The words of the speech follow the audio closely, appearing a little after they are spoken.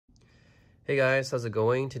Hey guys, how's it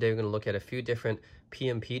going? Today we're going to look at a few different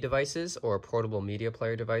PMP devices or portable media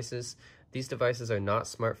player devices. These devices are not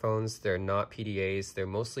smartphones, they're not PDAs, they're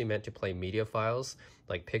mostly meant to play media files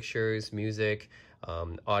like pictures, music,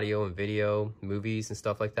 audio and video, movies and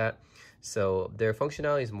stuff like that. So their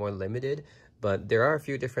functionality is more limited, but there are a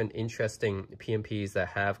few different interesting PMPs that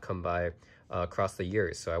have come by across the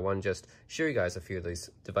years. So I want to just show you guys a few of these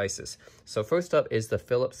devices. So first up is the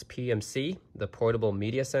Philips PMC, the Portable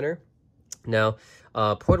Media Center. Now,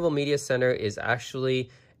 Portable Media Center is actually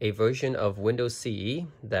a version of Windows CE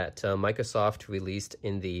that Microsoft released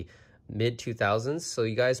in the mid-2000s. So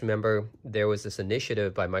you guys remember there was this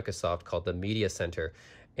initiative by Microsoft called the Media Center.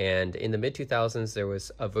 And in the mid-2000s, there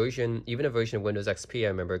was a version, even a version of Windows XP, I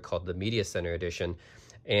remember, called the Media Center Edition.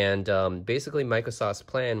 And basically, Microsoft's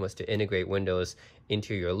plan was to integrate Windows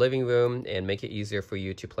into your living room and make it easier for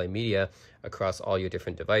you to play media across all your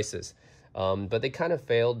different devices. But they kind of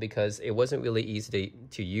failed because it wasn't really easy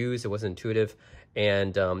to use, it wasn't intuitive,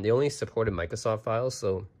 and they only supported Microsoft files.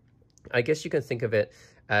 So I guess you can think of it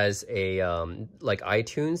as a like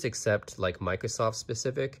iTunes, except like Microsoft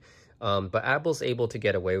specific. But Apple's able to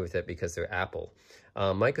get away with it because they're Apple.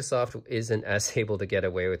 Microsoft isn't as able to get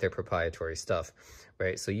away with their proprietary stuff,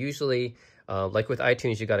 right? So usually, like with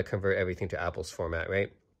iTunes, you got to convert everything to Apple's format, right?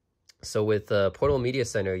 So with the Portable Media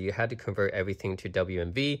Center, you had to convert everything to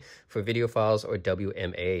WMV for video files or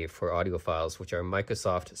WMA for audio files, which are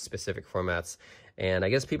Microsoft-specific formats. And I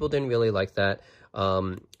guess people didn't really like that.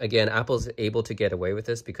 Again, Apple's able to get away with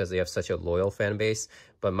this because they have such a loyal fan base,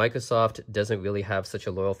 but Microsoft doesn't really have such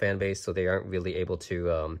a loyal fan base, so they aren't really able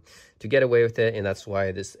to get away with it, and that's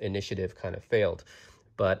why this initiative kind of failed.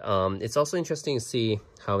 But it's also interesting to see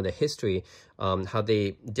how in the history, how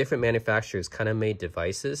the different manufacturers kind of made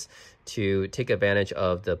devices to take advantage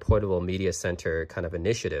of the Portable Media Center kind of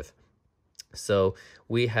initiative. So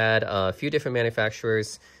we had a few different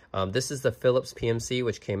manufacturers. This is the Philips PMC,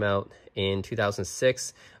 which came out in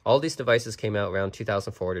 2006. All these devices came out around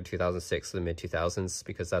 2004 to 2006, the mid-2000s,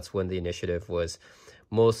 because that's when the initiative was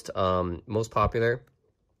most popular.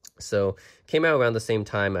 So came out around the same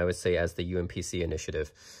time, I would say, as the UMPC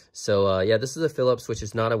initiative. So yeah, this is a Philips, which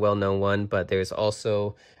is not a well-known one, but there's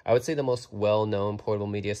also, I would say the most well-known portable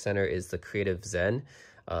media center is the Creative Zen.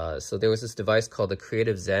 So there was this device called the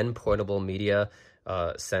Creative Zen Portable Media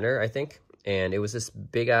Center, I think. And it was this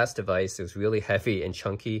big-ass device. It was really heavy and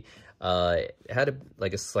chunky. It had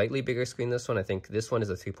like a slightly bigger screen than this one. I think this one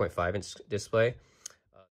is a 3.5-inch display.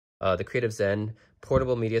 The Creative Zen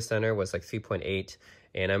Portable Media Center was like 3.8.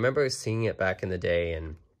 And I remember seeing it back in the day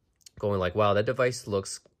and going like, wow, that device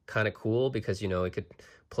looks kind of cool because, you know, it could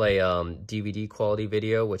play DVD quality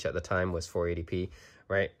video, which at the time was 480p,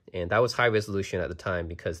 right? And that was high resolution at the time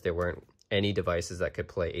because there weren't any devices that could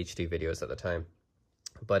play HD videos at the time.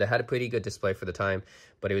 But it had a pretty good display for the time,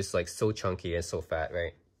 but it was like so chunky and so fat,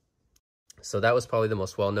 right? So that was probably the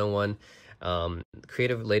most well-known one.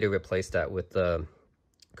 Creative later replaced that with the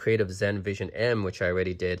Creative Zen Vision M, which I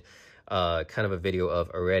already did kind of a video of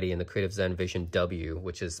already, in the Creative Zen Vision W,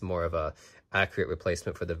 which is more of a accurate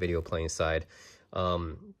replacement for the video playing side.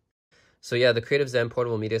 So yeah, the Creative Zen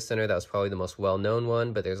Portable Media Center, that was probably the most well-known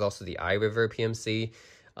one, but there's also the iRiver PMC.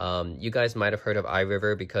 You guys might have heard of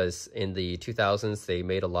iRiver because in the 2000s, they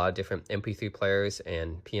made a lot of different MP3 players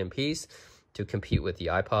and PMPs to compete with the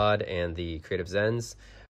iPod and the Creative Zens.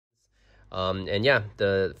 And yeah,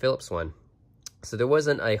 the Philips one. So there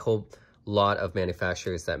wasn't a whole lot of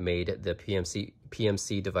manufacturers that made the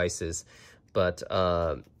PMC devices, but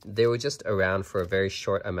they were just around for a very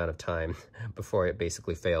short amount of time before it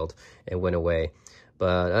basically failed and went away.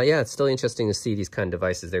 But yeah, it's still interesting to see these kind of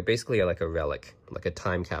devices. They're basically like a relic, like a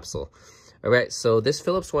time capsule. All right, so this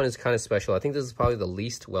Philips one is kind of special. I think this is probably the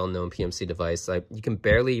least well-known PMC device. You can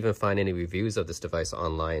barely even find any reviews of this device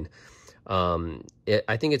online.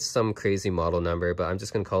 I think it's some crazy model number, but I'm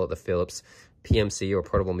just going to call it the Philips PMC or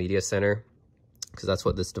Portable Media Center because that's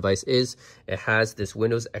what this device is. It has this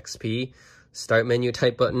Windows XP start menu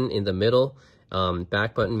type button in the middle,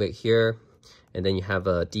 back button right here, and then you have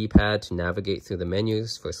a D-pad to navigate through the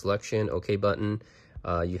menus for selection, OK button.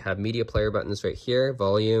 You have media player buttons right here,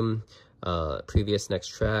 volume, previous, next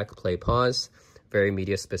track, play, pause, very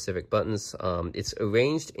media specific buttons. It's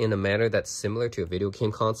arranged in a manner that's similar to a video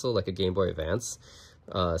game console, like a Game Boy Advance.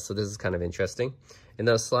 So this is kind of interesting. And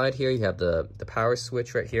then a slide here, you have the power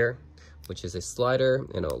switch right here, which is a slider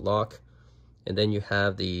and a lock. And then you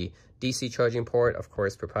have the DC charging port, of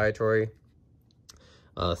course, proprietary.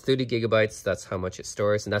 30 gigabytes, that's how much it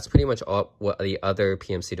stores. And that's pretty much all what the other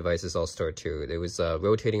PMC devices all store too. There was a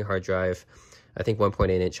rotating hard drive, I think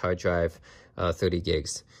 1.8-inch hard drive, 30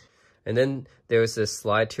 gigs. And then there's this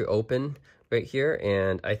slide to open right here,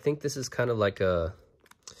 and I think this is kind of like a,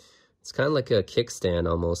 it's kind of like a kickstand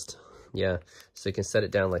almost. Yeah, so you can set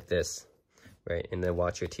it down like this, right? And then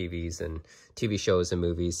watch your TVs and TV shows and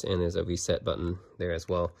movies, and there's a reset button there as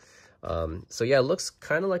well. So yeah, it looks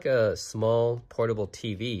kind of like a small portable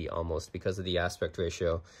TV almost because of the aspect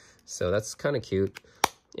ratio. So that's kind of cute.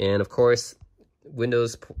 And of course,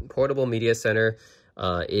 Windows Portable Media Center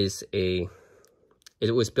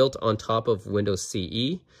it was built on top of Windows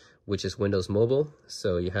CE, which is Windows Mobile.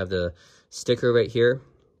 So you have the sticker right here.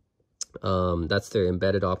 That's their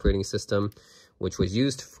embedded operating system, which was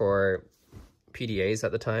used for PDAs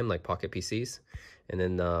at the time, like Pocket PCs. And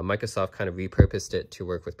then Microsoft kind of repurposed it to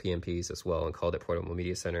work with PMPs as well and called it Portable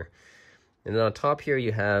Media Center. And then on top here,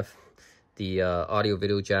 you have the audio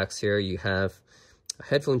video jacks here. You have a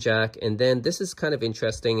headphone jack. And then this is kind of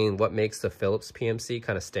interesting, and what makes the Philips PMC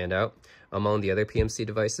kind of stand out among the other PMC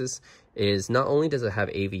devices is not only does it have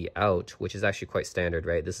AV out, which is actually quite standard,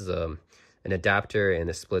 right? This is an adapter, and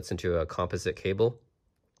it splits into a composite cable.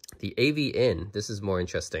 The AV in, this is more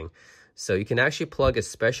interesting. So you can actually plug a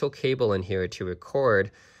special cable in here to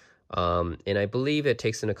record, and I believe it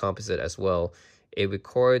takes in a composite as well. It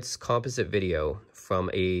records composite video from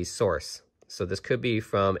a source. So this could be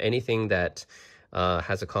from anything that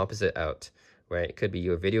has a composite out, right? It could be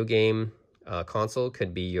your video game console,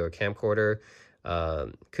 could be your camcorder,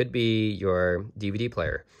 could be your DVD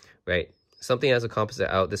player, right? Something has a composite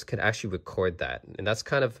out, this could actually record that. And that's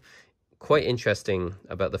kind of quite interesting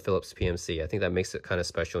about the Philips PMC. I think that makes it kind of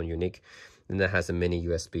special and unique. And that has a mini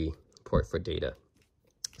USB port for data.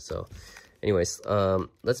 So anyways,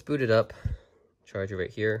 let's boot it up. Charger right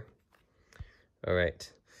here. All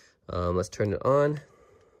right, let's turn it on.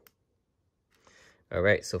 All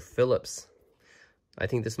right, so Philips. I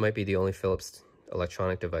think this might be the only Philips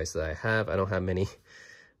electronic device that I have. I don't have many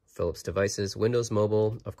Philips devices. Windows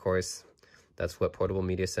Mobile, of course, that's what Portable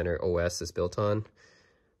Media Center OS is built on.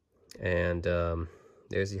 And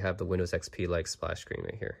there's, you have the Windows XP like splash screen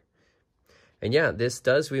right here. And yeah, this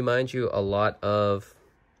does remind you a lot of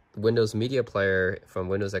Windows Media Player from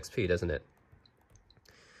Windows XP, doesn't it?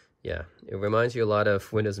 Yeah, it reminds you a lot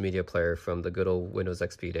of Windows Media Player from the good old Windows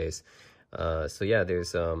XP days. So yeah,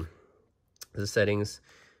 there's the settings.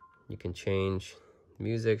 You can change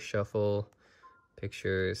music, shuffle,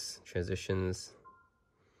 pictures, transitions.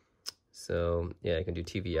 So yeah, you can do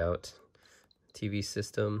TV out, TV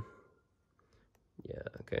system. Yeah,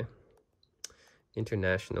 okay.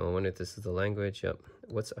 International, I wonder if this is the language. Yep.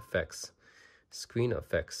 What's effects? Screen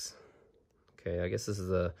effects. Okay, I guess this is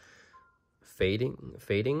the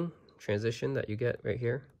fading transition that you get right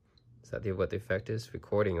here. Is that what the effect is?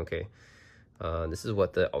 Recording, okay. This is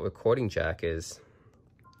what the recording jack is.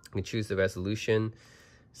 You can choose the resolution,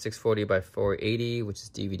 640 by 480, which is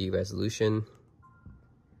DVD resolution.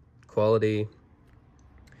 Quality,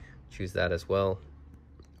 choose that as well.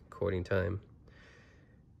 Recording time.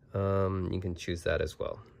 You can choose that as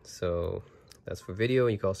well. So that's for video.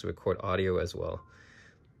 You can also record audio as well.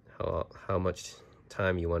 How much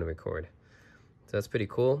time you want to record. So that's pretty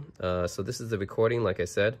cool. So this is the recording, like I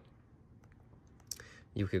said.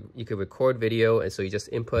 You could record video, and so you just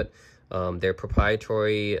input their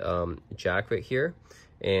proprietary jack right here,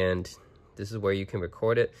 and this is where you can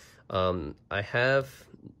record it. I have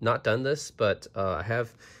not done this, but I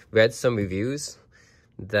have read some reviews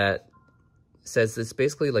that says it's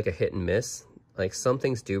basically like a hit and miss. Like some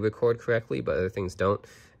things do record correctly, but other things don't.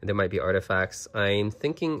 And there might be artifacts. I'm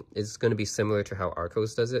thinking it's going to be similar to how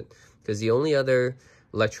Archos does it, because the only other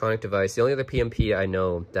electronic device, the only other PMP I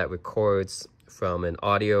know that records from an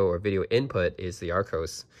audio or video input is the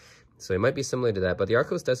Archos. So it might be similar to that, but the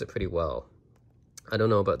Archos does it pretty well. I don't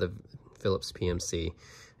know about the Philips PMC.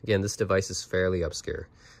 Again, this device is fairly obscure,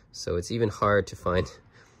 so it's even hard to find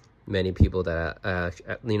many people that,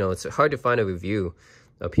 it's hard to find a review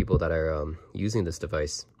of people that are using this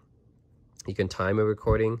device. You can time a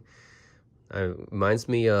recording. It reminds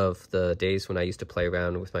me of the days when I used to play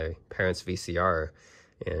around with my parents' VCR,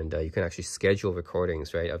 and you can actually schedule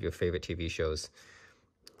recordings, right, of your favorite TV shows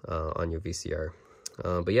on your VCR.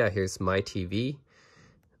 But yeah, here's my TV.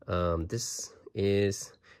 This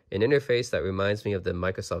is an interface that reminds me of the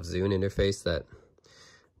Microsoft Zune interface.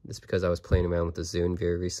 That's because I was playing around with the Zune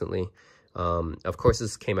very recently. Of course,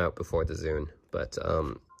 this came out before the Zune, but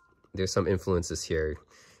there's some influences here,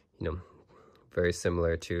 very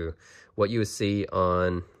similar to what you would see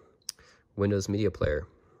on Windows Media Player.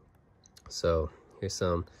 So here's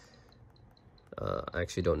some, I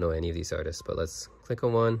actually don't know any of these artists, but let's click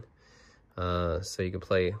on one. So you can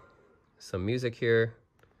play some music here.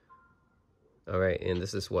 All right, and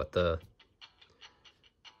this is what the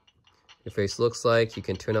interface looks like. You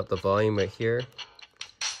can turn up the volume right here.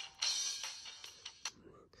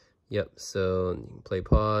 Yep, so you can play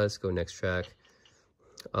pause, go next track.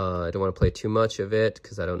 I don't want to play too much of it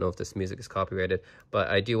because I don't know if this music is copyrighted, but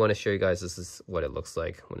I do want to show you guys this is what it looks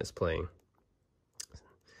like when it's playing.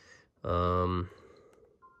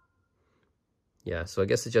 Yeah, so I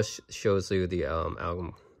guess it just shows you the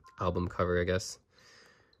album cover, I guess.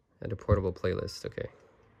 And a portable playlist, okay.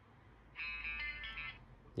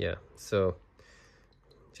 Yeah, so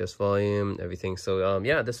just volume, everything. So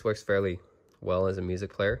yeah, this works fairly well as a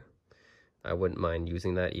music player. I wouldn't mind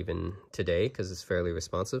using that even today because it's fairly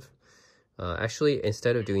responsive. Actually,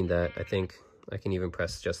 instead of doing that, I think I can even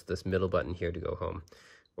press just this middle button here to go home.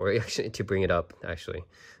 Or actually to bring it up, actually.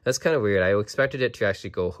 That's kind of weird. I expected it to actually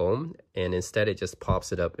go home, and instead it just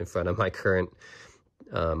pops it up in front of my current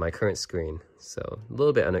screen. So a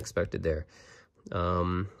little bit unexpected there.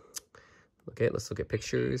 Okay, let's look at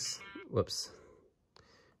pictures. Whoops.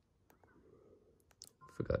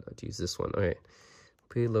 Forgot to use this one. All right.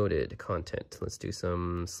 Preloaded content. Let's do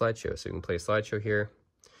some slideshow. So we can play slideshow here.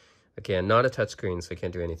 Again, not a touchscreen, so I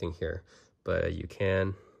can't do anything here. But you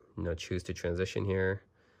can, choose to transition here.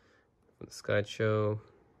 From the slideshow.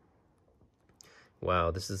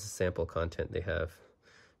 Wow, this is the sample content they have.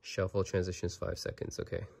 Shuffle transitions 5 seconds.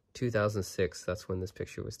 Okay. 2006, that's when this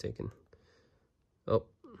picture was taken. Oh.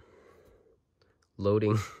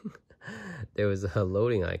 Loading. There was a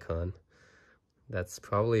loading icon. That's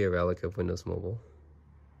probably a relic of Windows Mobile.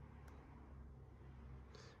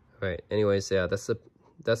 All right. Anyways, yeah, that's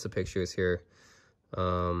the pictures here.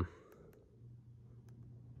 Yeah,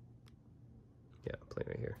 playing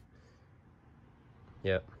right here.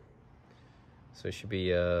 Yeah. So it should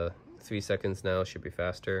be 3 seconds now. Should be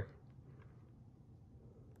faster.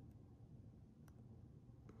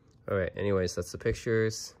 All right. Anyways, that's the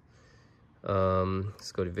pictures.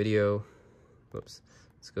 Let's go to video. Whoops.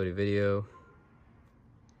 Let's go to video.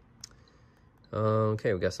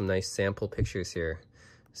 Okay, we got some nice sample pictures here.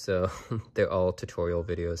 So they're all tutorial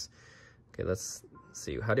videos. Okay, let's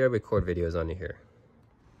see. How do I record videos on here?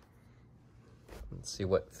 Let's see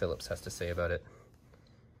what Philips has to say about it.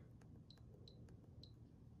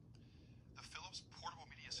 The Philips Portable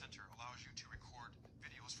Media Center allows you to record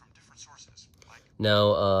videos from different sources.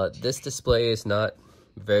 Now, this display is not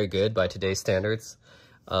very good by today's standards.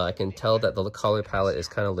 I can tell that the color palette is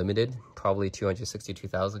kind of limited, probably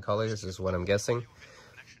 262,000 colors is what I'm guessing.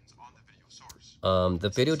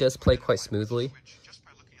 The video does play quite smoothly.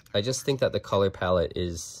 I just think that the color palette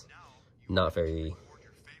is not very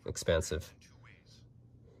expansive.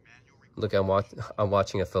 Look, I'm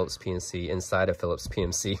watching a Philips PMC inside a Philips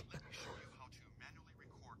PMC.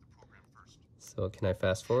 So can I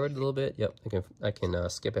fast forward a little bit? Yep, I can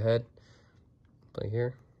skip ahead. Play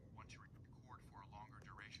here.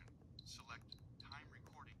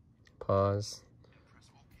 Pause.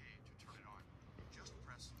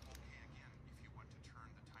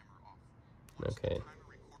 Okay.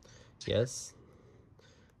 Yes.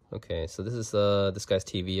 Okay, so this is this guy's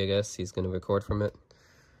TV, I guess. He's gonna record from it.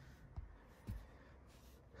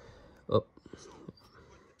 Oh.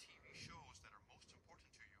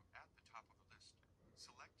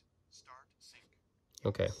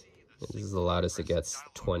 Okay. This is the loudest it gets.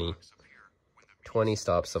 20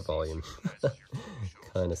 stops of volume.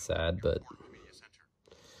 Kind of sad, but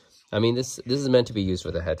I mean, this is meant to be used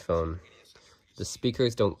with a headphone. The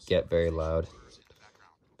speakers don't get very loud,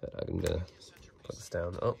 but I'm gonna put this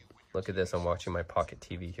down. Oh, look at this! I'm watching my pocket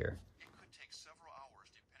TV here.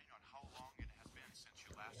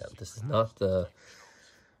 Yeah, this is not the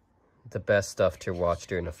best stuff to watch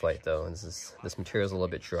during a flight, though. This material is a little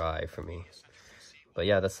bit dry for me. But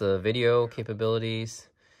yeah, that's the video capabilities.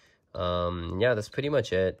 Yeah, that's pretty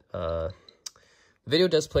much it. The video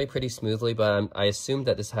does play pretty smoothly, but I assume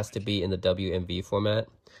that this has to be in the WMV format.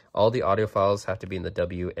 All the audio files have to be in the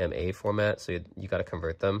WMA format, so you got to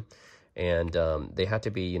convert them. And they have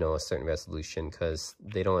to be, a certain resolution because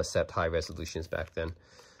they don't accept high resolutions back then.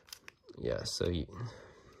 Yeah, so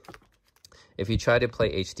if you try to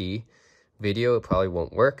play HD video, it probably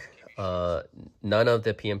won't work. None of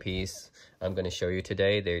the PMPs I'm going to show you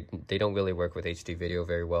today, they don't really work with HD video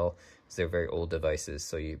very well because they're very old devices.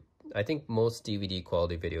 So I think most DVD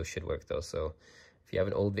quality video should work though. So if you have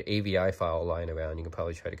an old AVI file lying around, you can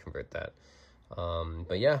probably try to convert that.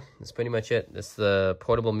 But yeah, that's pretty much it. This is the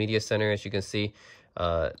Portable Media Center, as you can see.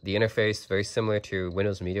 The interface very similar to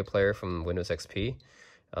Windows Media Player from Windows XP.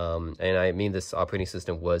 And I mean, this operating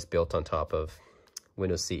system was built on top of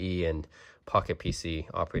Windows CE and Pocket PC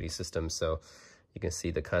operating system, so you can see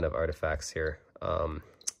the kind of artifacts here.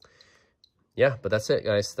 yeah, but that's it,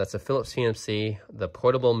 guys. That's a Philips PMC, the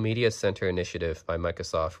Portable Media Center Initiative by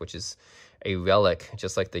Microsoft, which is a relic,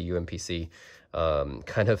 just like the UMPC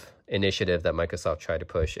kind of initiative that Microsoft tried to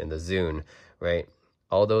push in the Zune, right?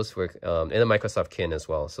 All those were in the Microsoft kin as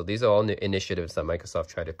well. So these are all new initiatives that Microsoft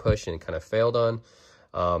tried to push and kind of failed on.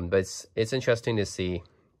 But it's interesting to see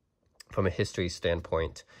from a history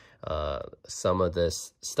standpoint some of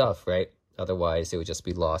this stuff, right? Otherwise, it would just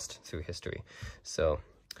be lost through history. So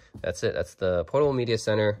that's it. That's the Portable Media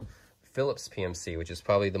Center Philips PMC, which is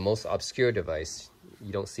probably the most obscure device.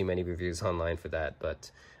 You don't see many reviews online for that,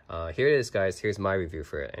 but here it is, guys. Here's my review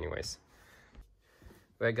for it anyways.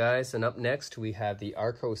 Right, guys, and up next we have the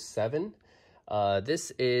Archos 7.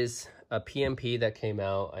 This is a PMP that came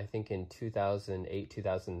out, I think, in 2008,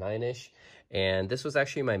 2009-ish, and this was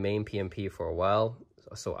actually my main PMP for a while.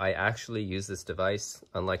 So I actually use this device,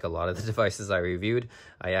 unlike a lot of the devices I reviewed.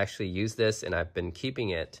 I actually use this, and I've been keeping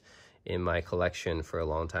it in my collection for a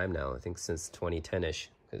long time now. I think since 2010-ish,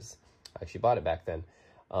 because I actually bought it back then.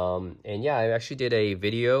 And yeah, I actually did a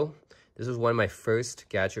video. This was one of my first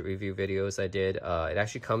gadget review videos I did. It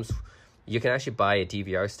actually comes, you can actually buy a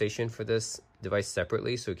DVR station for this device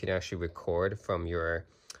separately, so you can actually record from your,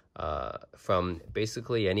 from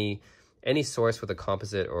basically any source with a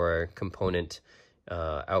composite or component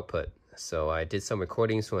output. So I did some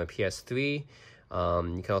recordings from a PS3. You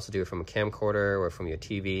can also do it from a camcorder or from your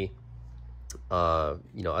TV.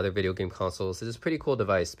 You know, other video game consoles. This is a pretty cool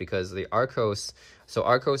device because the Archos, so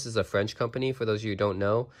Archos is a French company, for those of you who don't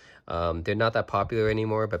know. They're not that popular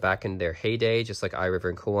anymore, but back in their heyday, just like iRiver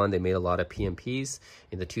and Koan, they made a lot of PMPs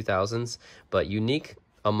in the 2000s. But unique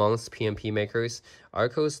amongst PMP makers,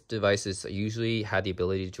 Archos devices usually had the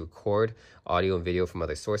ability to record audio and video from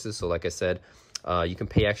other sources. So like I said, you can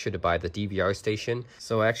pay extra to buy the DVR station.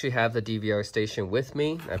 So I actually have the DVR station with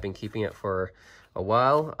me. I've been keeping it for a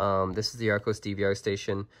while. This is the Archos DVR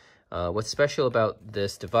station. What's special about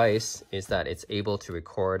this device is that it's able to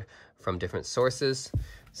record from different sources.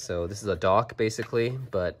 So this is a dock basically,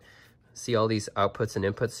 but see all these outputs and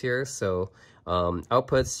inputs here. So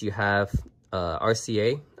outputs, you have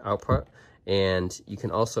RCA output, and you can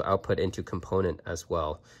also output into component as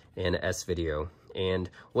well, and S-video. And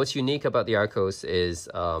what's unique about the Archos is,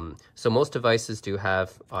 so most devices do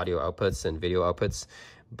have audio outputs and video outputs,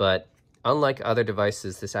 but unlike other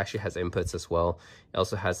devices, this actually has inputs as well. It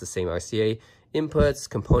also has the same RCA inputs,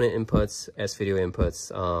 component inputs, S-video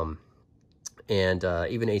inputs, and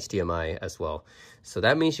even HDMI as well. So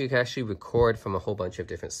that means you can actually record from a whole bunch of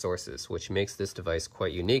different sources, which makes this device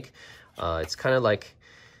quite unique. It's kind of like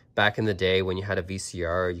back in the day when you had a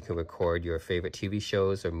VCR, you can record your favorite TV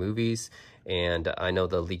shows or movies. And I know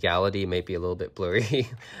the legality may be a little bit blurry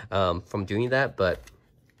from doing that, but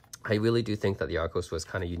I really do think that the Archos was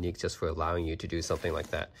kind of unique just for allowing you to do something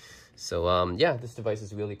like that. So yeah, this device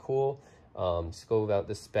is really cool. Just go about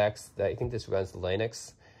the specs. I think this runs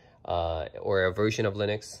Linux or a version of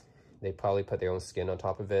Linux. They probably put their own skin on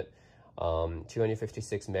top of it.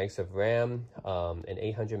 256 megs of RAM, an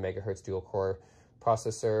 800 megahertz dual core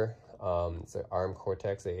processor. It's an ARM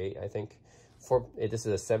Cortex A8, I think. This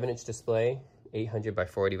is a 7-inch display, 800 by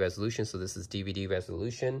 480 resolution, so this is DVD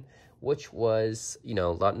resolution, which was, you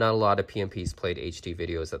know, not a lot of PMPs played HD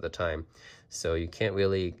videos at the time, so you can't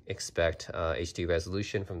really expect HD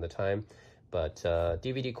resolution from the time, but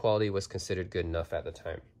DVD quality was considered good enough at the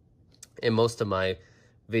time. And most of my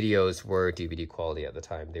videos were DVD quality at the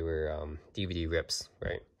time. They were DVD rips,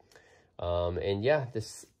 right? And yeah,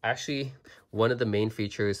 this actually, one of the main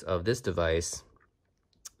features of this device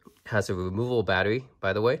has a removable battery,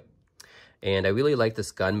 by the way. And I really like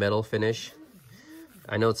this gunmetal finish.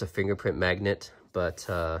 I know it's a fingerprint magnet, but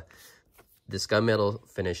this gunmetal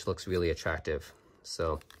finish looks really attractive.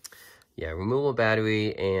 So yeah, removable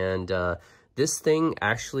battery, and this thing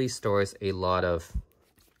actually stores a lot of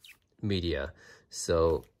media.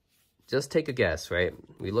 So just take a guess, right?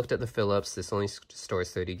 We looked at the Philips. This only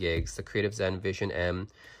stores 30 gigs. The Creative Zen Vision M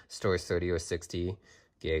stores 30 or 60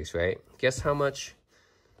 gigs, right? Guess how much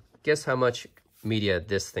media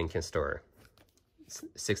this thing can store?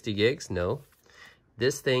 60 gigs? No.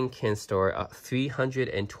 This thing can store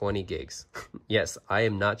 320 gigs. Yes, I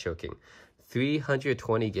am not joking.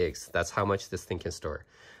 320 gigs. That's how much this thing can store.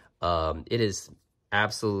 It is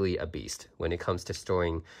absolutely a beast when it comes to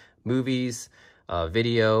storing movies,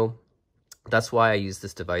 video. That's why I use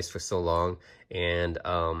this device for so long, and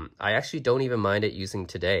I actually don't even mind it using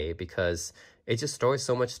today because it just stores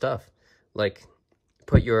so much stuff. Like,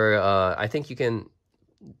 put your I think you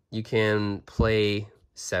can play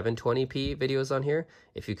 720p videos on here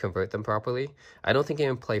if you convert them properly. I don't think you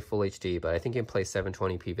can play full HD, but I think you can play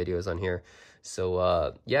 720p videos on here.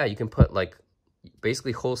 So yeah, you can put like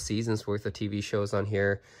basically whole seasons worth of TV shows on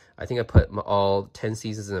here. I think I put all 10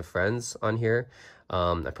 seasons of Friends on here.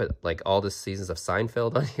 I put like all the seasons of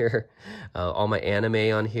Seinfeld on here, all my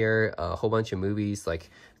anime on here, a whole bunch of movies, like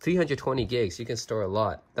 320 gigs. You can store a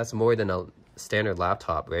lot. That's more than a standard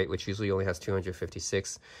laptop, right? Which usually only has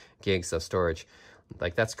 256 gigs of storage.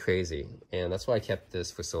 Like, that's crazy. And that's why I kept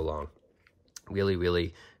this for so long. Really,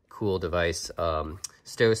 really cool device.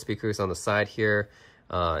 Stereo speakers on the side here.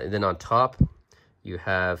 And then on top, you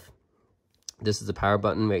have, this is the power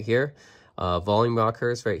button right here. Volume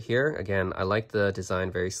rockers right here. Again, I like the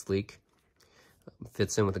design, very sleek.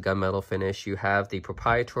 Fits in with the gunmetal finish. You have the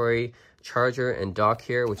proprietary charger and dock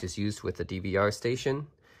here, which is used with the DVR station.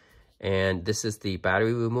 And this is the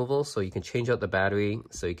battery removal, so you can change out the battery.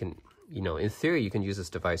 So you can, you know, in theory, you can use this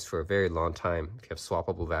device for a very long time if you have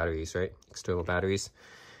swappable batteries, right? External batteries.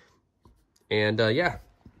 And yeah,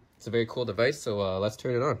 it's a very cool device, so let's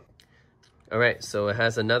turn it on. All right, so it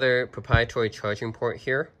has another proprietary charging port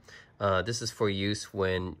here. This is for use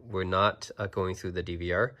when we're not going through the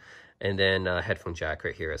DVR. And then a headphone jack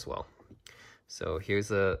right here as well. So here's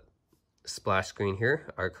a splash screen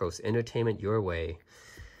here. Archos Entertainment Your Way.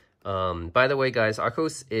 By the way, guys,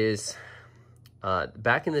 Archos is,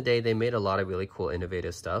 back in the day, they made a lot of really cool,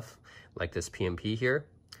 innovative stuff, like this PMP here.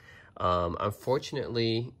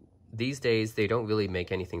 Unfortunately, these days, they don't really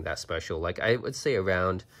make anything that special. Like, I would say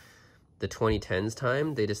around the 2010s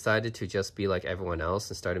time, they decided to just be like everyone else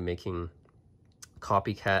and started making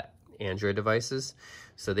copycat Android devices.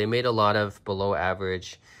 So they made a lot of below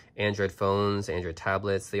average Android phones, Android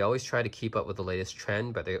tablets. They always try to keep up with the latest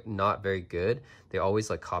trend, but they're not very good. They're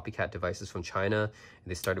always like copycat devices from China. And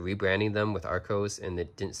they started rebranding them with Archos, and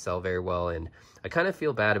it didn't sell very well. And I kind of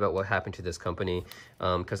feel bad about what happened to this company,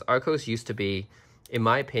 because Archos used to be, in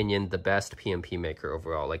my opinion, the best PMP maker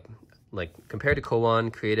overall. Like compared to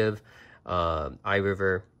Kowan, Creative,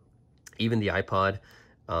 iRiver, even the iPod.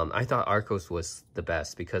 I thought Archos was the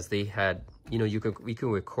best because they had, you know, we can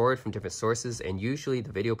record from different sources, and usually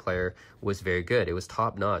the video player was very good. It was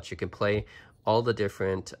top notch. You can play all the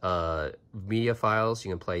different media files.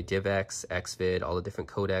 You can play DivX, Xvid, all the different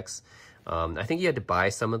codecs. I think you had to buy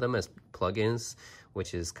some of them as plugins,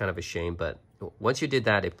 which is kind of a shame. But once you did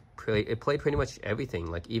that, it played pretty much everything,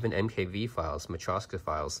 like even MKV files, Matroska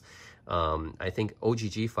files. I think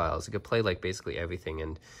OGG files. It could play like basically everything,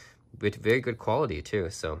 and with very good quality too.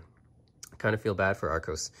 So I kind of feel bad for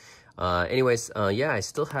Archos. Anyways, yeah, I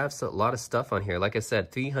still have a lot of stuff on here. Like I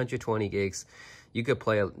said, 320 gigs. You could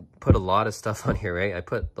put a lot of stuff on here, right? I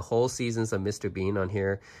put the whole seasons of Mr. Bean on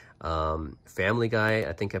here. Family Guy,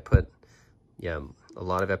 I think I put, yeah, a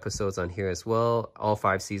lot of episodes on here as well. All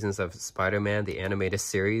 5 seasons of Spider-Man, the animated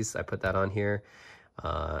series, I put that on here.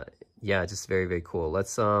 Yeah, just very, very cool.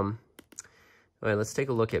 Let's all right, let's take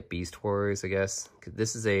a look at Beast Wars, I guess.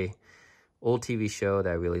 This is a old TV show that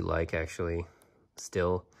I really like, actually,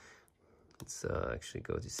 still. Let's actually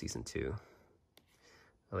go to season 2.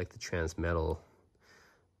 I like the transmetal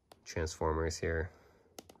transformers here.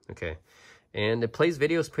 Okay, and it plays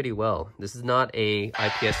videos pretty well. This is not a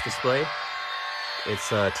IPS display.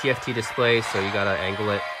 It's a TFT display, so you gotta angle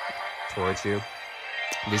it towards you.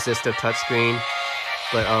 Resistive touchscreen,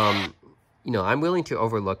 but you know, I'm willing to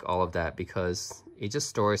overlook all of that because it just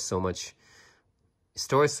stores so much.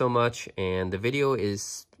 And the video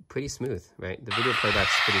is pretty smooth, right? The video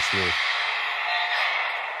playback's pretty smooth.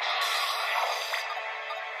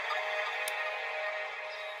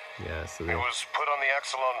 Yeah, so it was put on the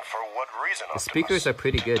Exelon for what reason? The speakers are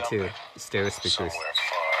pretty good too. Stereo speakers.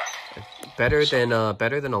 Better than a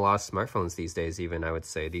lot of smartphones these days, even, I would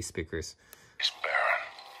say, these speakers.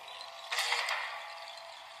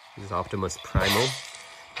 This is Optimus Primal,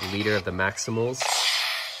 leader of the Maximals. Oh,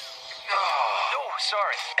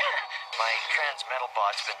 sorry. My transmetal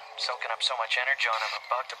bot's been soaking up so much energon, I'm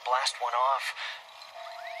about to blast one off.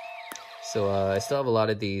 So I still have a lot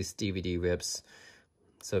of these DVD rips.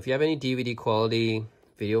 So if you have any DVD quality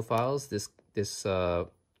video files, this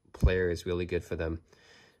player is really good for them.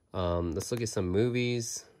 Let's look at some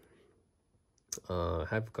movies. I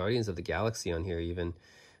have Guardians of the Galaxy on here even.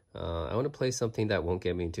 I want to play something that won't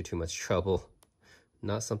get me into too much trouble.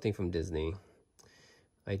 Not something from Disney.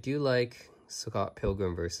 I do like Scott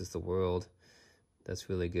Pilgrim versus the World. That's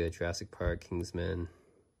really good. Jurassic Park, Kingsman.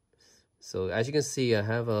 So as you can see, I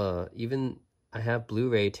have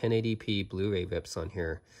Blu-ray 1080p Blu-ray rips on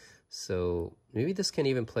here. So maybe this can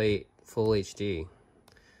even play full HD.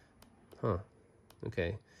 Huh.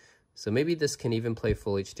 Okay. So maybe this can even play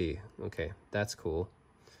full HD. Okay, that's cool.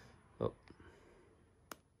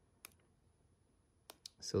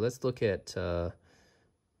 So let's look at, let's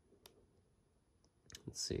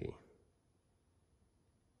see.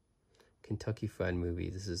 Kentucky Fried Movie.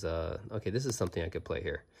 This is, okay, this is something I could play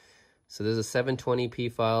here. So there's a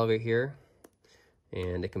 720p file right here,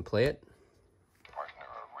 and it can play it. Partner,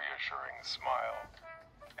 a reassuring smile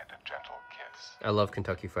and a gentle kiss. I love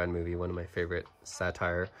Kentucky Fried Movie, one of my favorite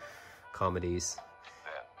satire comedies.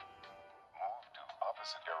 Then, move to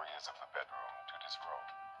opposite areas of the bedroom to disrobe.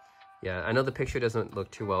 Yeah, I know the picture doesn't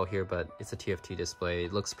look too well here, but it's a TFT display.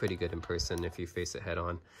 It looks pretty good in person if you face it head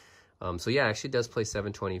on. So yeah, it actually does play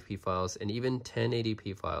 720p files and even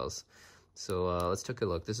 1080p files. So let's take a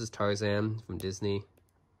look. This is Tarzan from Disney.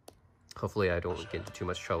 Hopefully I don't get into too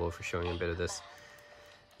much trouble for showing a bit of this.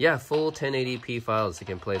 Yeah, full 1080p files. You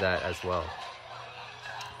can play that as well.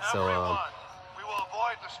 So we will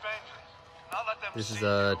avoid the strangers. Not let them this is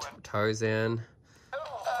see Tarzan.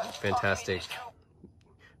 Fantastic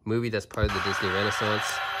movie that's part of the Disney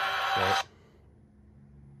Renaissance. Right?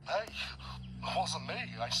 Hey, it wasn't me,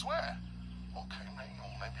 I swear. Okay,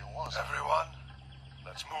 maybe it was. Everyone,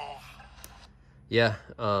 let's move. Yeah,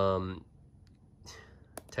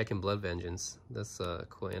 Tekken Blood Vengeance. That's a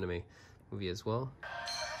cool anime movie as well.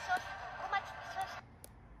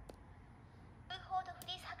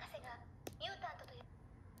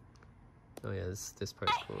 Oh yeah, this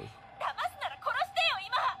part's cool.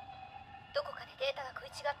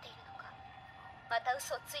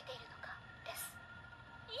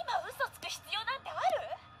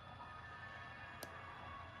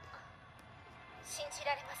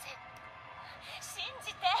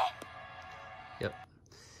 Yep.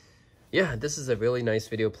 Yeah, this is a really nice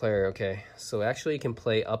video player. Okay, so actually you can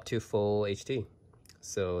play up to full HD.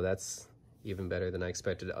 So that's even better than I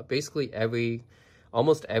expected. Basically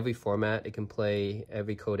almost every format it can play,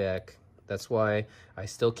 every codec. That's why I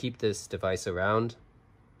still keep this device around.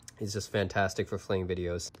 It's just fantastic for playing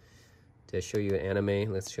videos. Did I show you an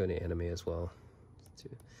anime? Let's show an anime as well.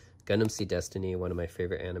 Gundam Seed Destiny, one of my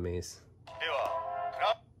favorite animes.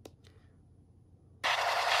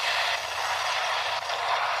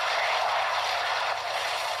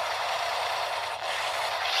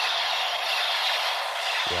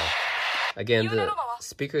 Yeah. Again, the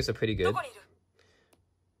speakers are pretty good.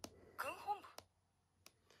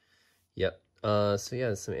 Yep. So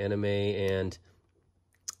yeah, some anime, and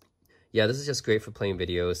yeah, this is just great for playing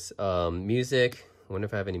videos. Music. I wonder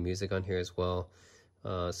if I have any music on here as well.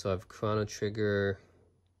 So I have Chrono Trigger.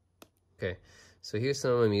 Okay, so here's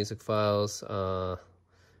some of my music files.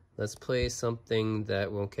 Let's play something that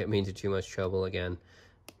won't get me into too much trouble again.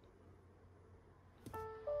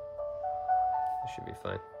 Should be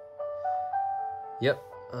fine. Yep.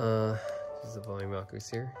 This is the volume rockers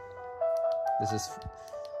here.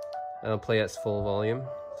 I'll play at full volume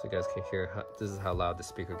so you guys can hear. This is how loud the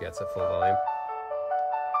speaker gets at full volume.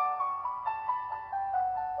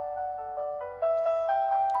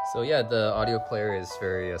 So yeah, the audio player is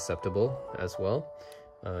very acceptable as well.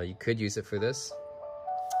 You could use it for this.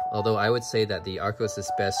 Although I would say that the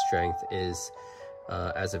Archos' best strength is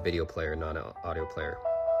as a video player, not an audio player.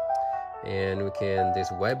 And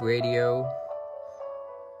there's web radio.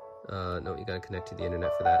 No, you gotta connect to the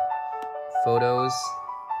internet for that. Photos.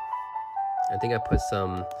 I think I put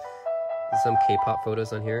some K-pop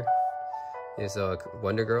photos on here. There's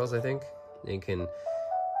Wonder Girls, I think. And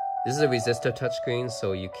this is a resistive touchscreen,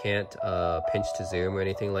 so you can't pinch to zoom or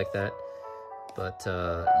anything like that. But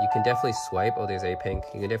you can definitely swipe. Oh, there's A-Pink.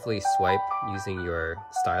 You can definitely swipe using your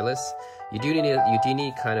stylus. You do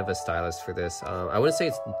need kind of a stylus for this. I wouldn't say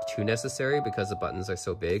it's too necessary because the buttons are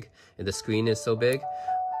so big and the screen is so big,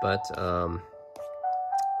 but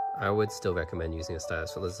I would still recommend using a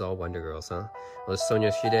stylus. So this is all Wonder Girls, huh? Well, there's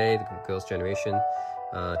Sonia Shide, the Girls' Generation,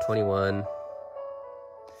 21,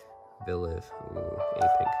 Villiv, ooh,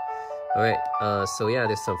 A-Pink. All right, so yeah,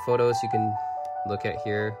 there's some photos you can look at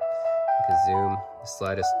here. You can zoom,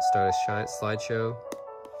 start a slideshow.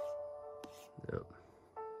 No.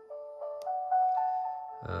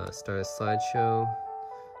 Start a slideshow.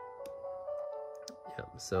 Yeah,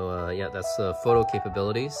 so yeah, that's photo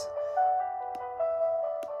capabilities.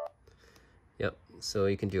 Yep, so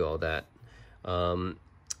you can do all that.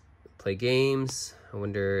 Play games. I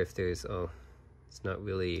wonder if there's, it's not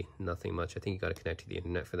really nothing much. I think you got to connect to the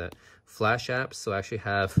internet for that. Flash apps. So I actually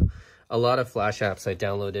have a lot of Flash apps I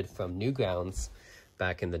downloaded from Newgrounds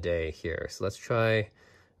back in the day here. So let's try,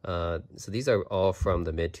 so these are all from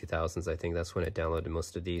the mid-2000s, I think. That's when I downloaded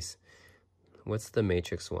most of these. What's the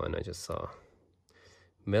Matrix one I just saw?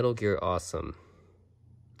 Metal Gear Awesome.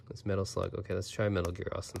 It's Metal Slug. Okay, let's try Metal Gear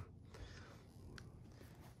Awesome.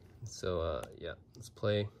 So, yeah, let's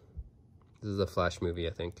play. This is a Flash movie,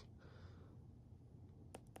 I think.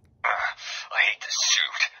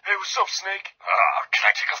 What's up, Snake? Can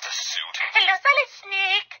I take off the suit? Hello, Solid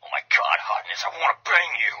Snake. Oh my god, hotness, I want to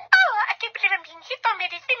bang you. Oh, I can't believe I'm being hit by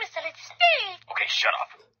this famous Solid Snake. Okay, shut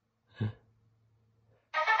up.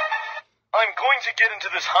 I'm going to get into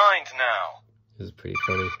this hind now. This is pretty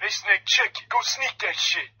funny. Hey, Snake, check it. Go sneak that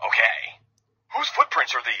shit. Okay. Whose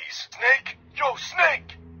footprints are these? Snake? Yo,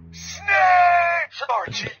 Snake! Snake! Sorry,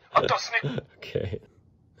 G. I thought Snake... Okay.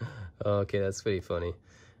 Okay, that's pretty funny.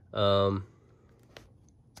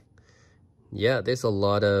 Yeah, there's a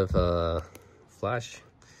lot of Flash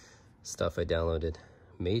stuff I downloaded.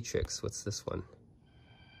 Matrix, what's this one?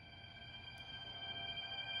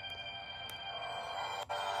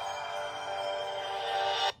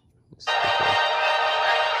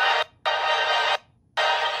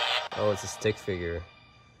 Oh, it's a stick figure.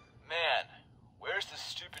 Man, where's the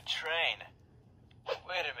stupid train?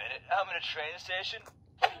 Wait a minute, I'm in a train station?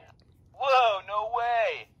 Whoa, no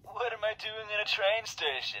way! What am I doing in a train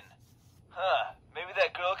station? Huh, maybe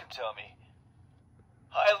that girl can tell me.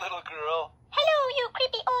 Hi, little girl. Hello, you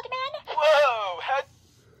creepy old man. Whoa! How...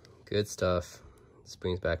 Good stuff. This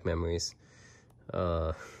brings back memories.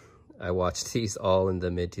 I watched these all in the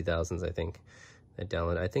mid-2000s, I think. I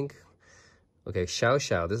downloaded, I think... Okay, Xiao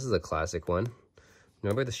Xiao. This is a classic one.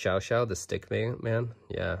 Remember the Xiao Xiao, the stick man?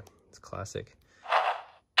 Yeah, it's classic.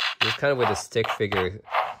 This is kind of where the stick figure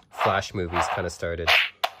Flash movies kind of started,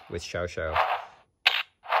 with Xiao Xiao.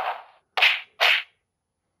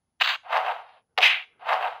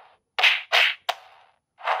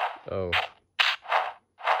 Oh.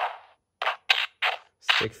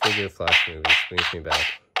 Stick figure Flash movies brings me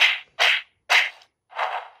back.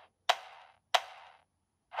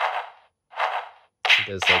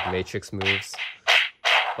 He does like Matrix moves.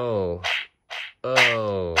 Oh.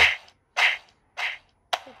 Oh.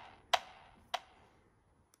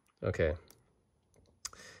 Okay.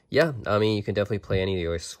 Yeah, I mean, you can definitely play any of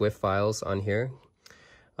your Swift files on here.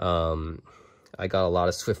 I got a lot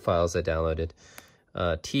of Swift files I downloaded.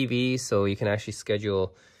 TV, so you can actually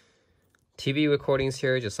schedule TV recordings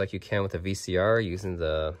here, just like you can with a VCR using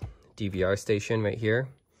the DVR station right here.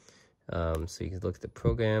 So you can look at the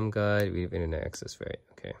program guide. We have internet access, right?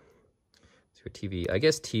 Okay. So TV, I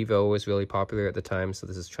guess TiVo was really popular at the time, so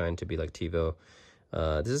this is trying to be like TiVo.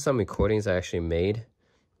 This is some recordings I actually made.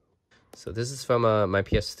 So this is from my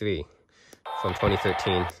PS3 from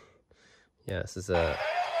 2013. Yeah, this is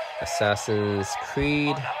Assassin's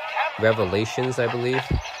Creed Revelations, I believe.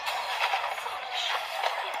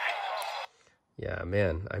 Yeah,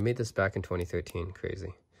 man, I made this back in 2013.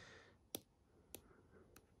 Crazy.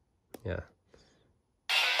 Yeah.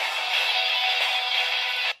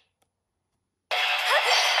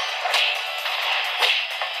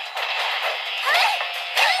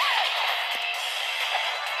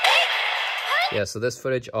 Yeah, so this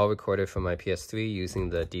footage all recorded from my PS3 using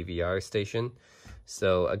the DVR station.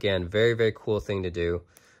 So again, very, very cool thing to do.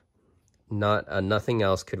 Nothing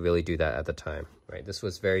else could really do that at the time, right? This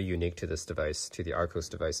was very unique to this device, to the Archos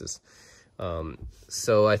devices.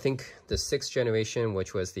 So I think the 6th generation,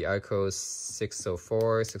 which was the Archos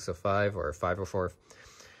 604, 605, or 504,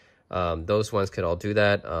 those ones could all do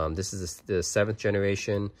that. This is the 7th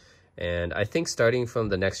generation. And I think starting from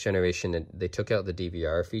the next generation, they took out the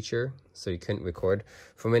DVR feature, so you couldn't record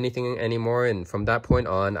from anything anymore. And from that point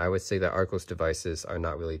on, I would say that Archos devices are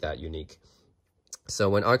not really that unique. So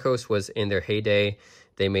when Archos was in their heyday,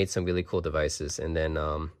 they made some really cool devices. And then,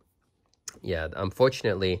 yeah,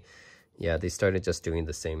 unfortunately, yeah, they started just doing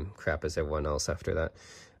the same crap as everyone else after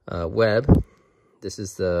that. Web, this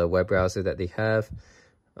is the web browser that they have.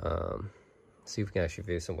 See if we can actually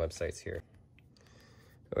view some websites here.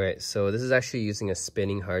 All right, so this is actually using a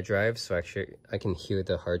spinning hard drive. So actually I can hear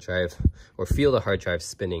the hard drive or feel the hard drive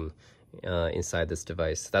spinning inside this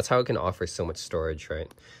device. That's how it can offer so much storage, right?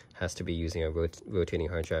 It has to be using a rotating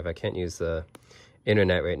hard drive. I can't use the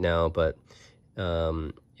internet right now, but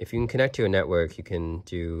if you can connect to a network, you can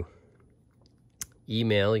do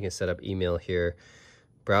email. You can set up email here,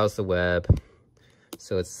 browse the web.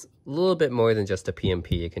 So it's a little bit more than just a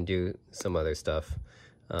PMP. You can do some other stuff.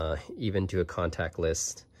 Even do a contact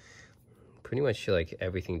list. Pretty much like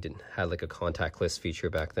everything had like a contact list feature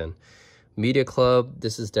back then. Media Club,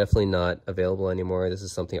 this is definitely not available anymore. This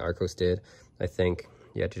is something Archos did. I think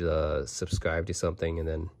you had to subscribe to something and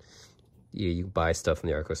then you buy stuff from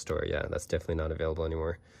the Archos store. Yeah, that's definitely not available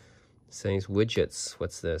anymore. Settings, widgets,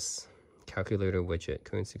 what's this? Calculator widget,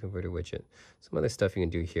 currency converter widget. Some other stuff you can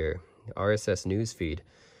do here. RSS news feed.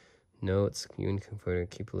 Notes, you can convert,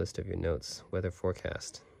 keep a list of your notes. Weather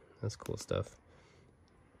forecast. That's cool stuff.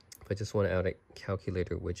 If I just want to add a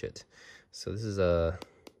calculator widget. So this is a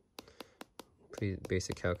pretty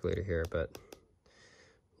basic calculator here, but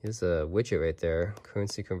Here's a widget right there,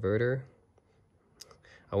 currency converter.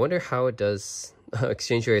 I wonder how it does.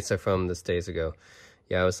 Exchange rates are from this days ago.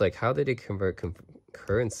 Yeah, I was like, how did it convert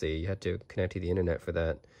currency? You had to connect to the internet for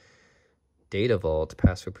that. Data vault,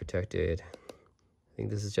 password protected. I think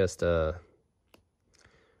this is just add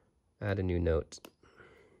a new note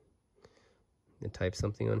and type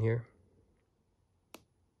something on here.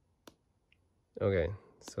 Okay,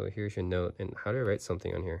 so here's your note. And how do I write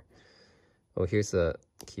something on here? Oh, here's the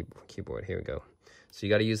keyboard. Here we go. So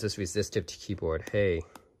you got to use this resistive keyboard. Hey,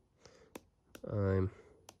 I'm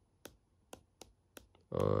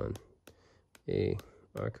on a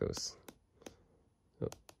Archos. Oh.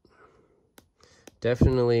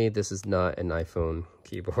 Definitely, this is not an iPhone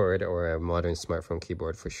keyboard or a modern smartphone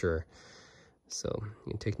keyboard for sure. So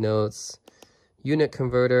you can take notes. Unit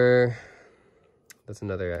converter. That's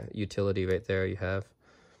another utility right there you have.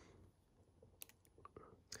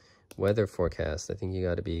 Weather forecast. I think you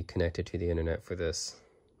got to be connected to the internet for this.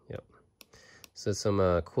 Yep. So some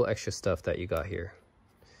cool extra stuff that you got here.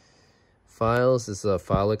 Files is a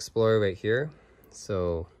file explorer right here.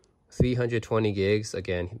 So 320 gigs,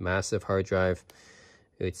 again, massive hard drive.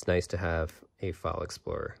 It's nice to have a file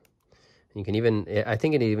explorer. And you can even, I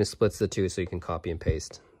think it even splits the two so you can copy and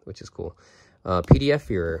paste, which is cool. PDF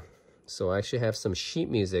viewer. So I actually have some sheet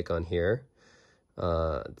music on here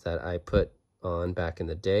that I put on back in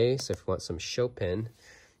the day. So if you want some Chopin,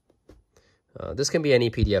 this can be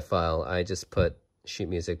any PDF file. I just put sheet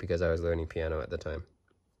music because I was learning piano at the time.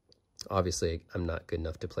 Obviously, I'm not good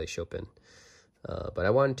enough to play Chopin, but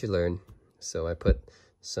I wanted to learn. So I put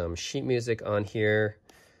some sheet music on here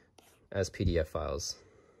as PDF files.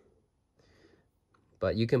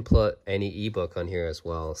 But you can put any ebook on here as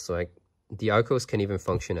well. So the Archos can even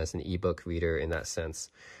function as an ebook reader in that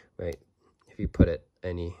sense, right? If you put it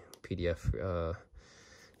any PDF,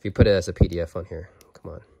 if you put it as a PDF on here,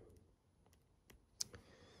 come on.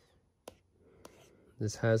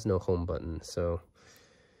 This has no home button, so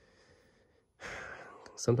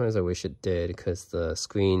sometimes I wish it did because the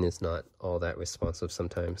screen is not all that responsive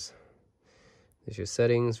sometimes. There's your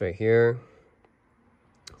settings right here.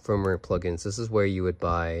 Firmware plugins. This is where you would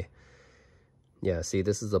buy. Yeah, see,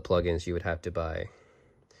 this is the plugins you would have to buy,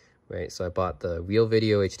 right? So I bought the Real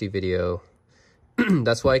Video, HD Video.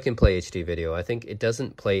 That's why I can play HD Video. I think it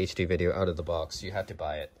doesn't play HD Video out of the box. You have to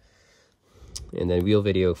buy it. And then Real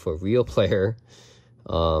Video for Real Player.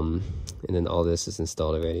 And then all this is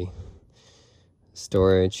installed already.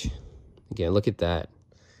 Storage. Again, look at that.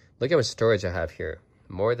 Look how much storage I have here.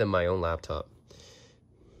 More than my own laptop.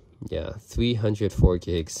 Yeah, 304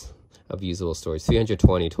 gigs of usable storage.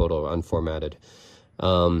 320 total unformatted.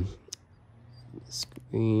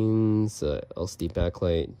 Screens, LCD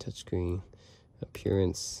backlight, touchscreen,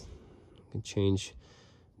 appearance. You can change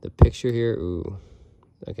the picture here. Ooh,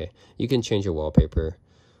 okay. You can change your wallpaper.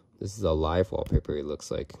 This is a live wallpaper. It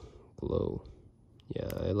looks like glow. Yeah,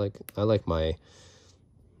 I like my.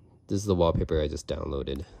 This is the wallpaper I just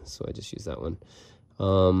downloaded, so I just use that one.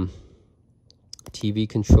 TV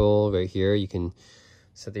control right here. You can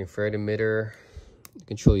set the infrared emitter,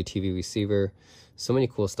 control your TV receiver. So many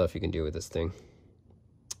cool stuff you can do with this thing.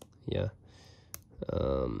 Yeah.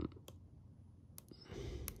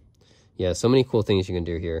 Yeah, so many cool things you can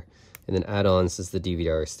do here. And then add-ons is the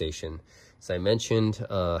DVR station. As I mentioned,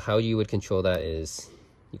 how you would control that is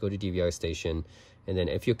you go to DVR station, and then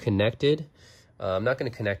if you're connected, I'm not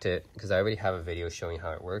going to connect it because I already have a video showing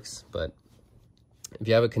how it works, but if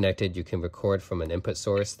you have it connected, you can record from an input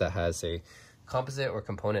source that has a composite or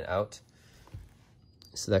component out.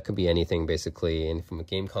 So that could be anything basically, and from a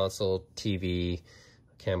game console, TV,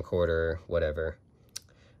 camcorder, whatever.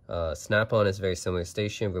 Snap-on is very similar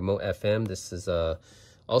station. Remote FM, this is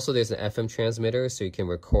also there's an FM transmitter, so you can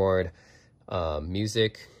record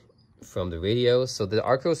music from the radio. So the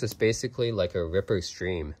Archos is basically like a Ripper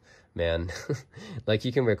stream, man. Like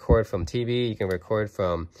you can record from TV, you can record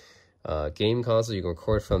from game console, you can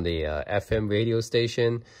record from the FM radio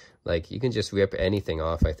station. Like you can just rip anything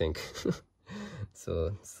off, I think.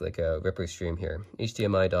 So it's like a Ripper stream here.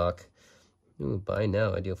 HDMI dock. Ooh, buy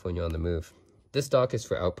now, ideal for when you're on the move. This dock is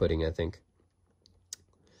for outputting, I think.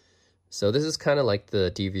 So this is kind of like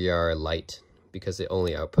the DVR Lite because it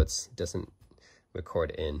only outputs, doesn't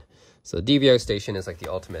record in. So the DVR station is like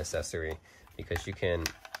the ultimate accessory because you can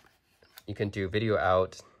do video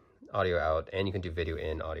out, audio out, and you can do video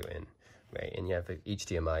in, audio in, right? And you have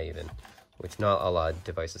HDMI even, which not a lot of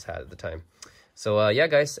devices had at the time. So yeah,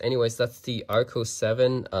 guys, anyways, that's the Archos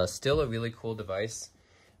 7. Still a really cool device.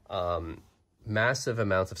 Massive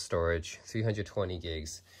amounts of storage, 320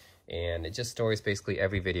 gigs, and it just stores basically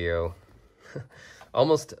every video,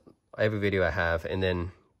 almost every video I have, and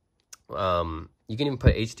then You can even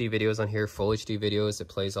put HD videos on here, full HD videos. It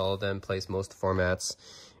plays all of them, plays most formats,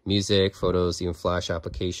 music, photos, even Flash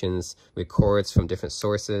applications, records from different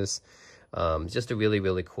sources. Just a really,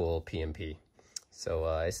 really cool PMP. So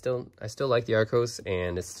I still like the Archos,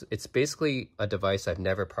 and it's basically a device I've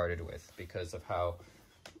never parted with because of how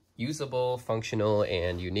usable, functional,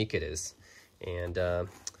 and unique it is. And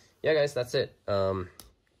yeah, guys, that's it.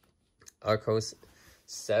 Archos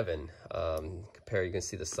 7. Compare, you can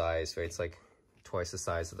see the size, right? It's like twice the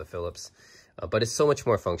size of the Philips, but it's so much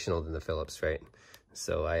more functional than the Philips, right?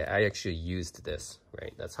 So I actually used this,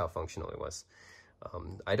 right? That's how functional it was.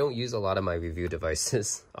 I don't use a lot of my review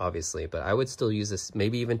devices, obviously, but I would still use this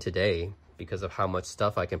maybe even today because of how much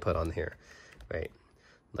stuff I can put on here, right?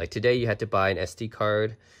 Like today you had to buy an SD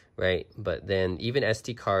card, right? But then even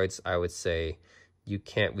SD cards, I would say you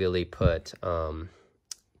can't really put,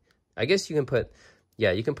 I guess you can put,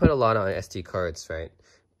 yeah, you can put a lot on SD cards, right?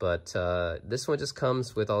 But this one just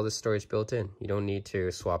comes with all this storage built in. You don't need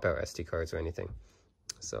to swap out SD cards or anything.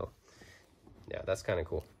 So yeah, that's kind of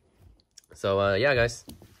cool. So yeah, guys,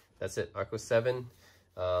 that's it. Archos 7.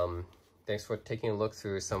 Thanks for taking a look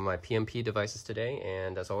through some of my PMP devices today.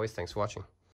 And as always, thanks for watching.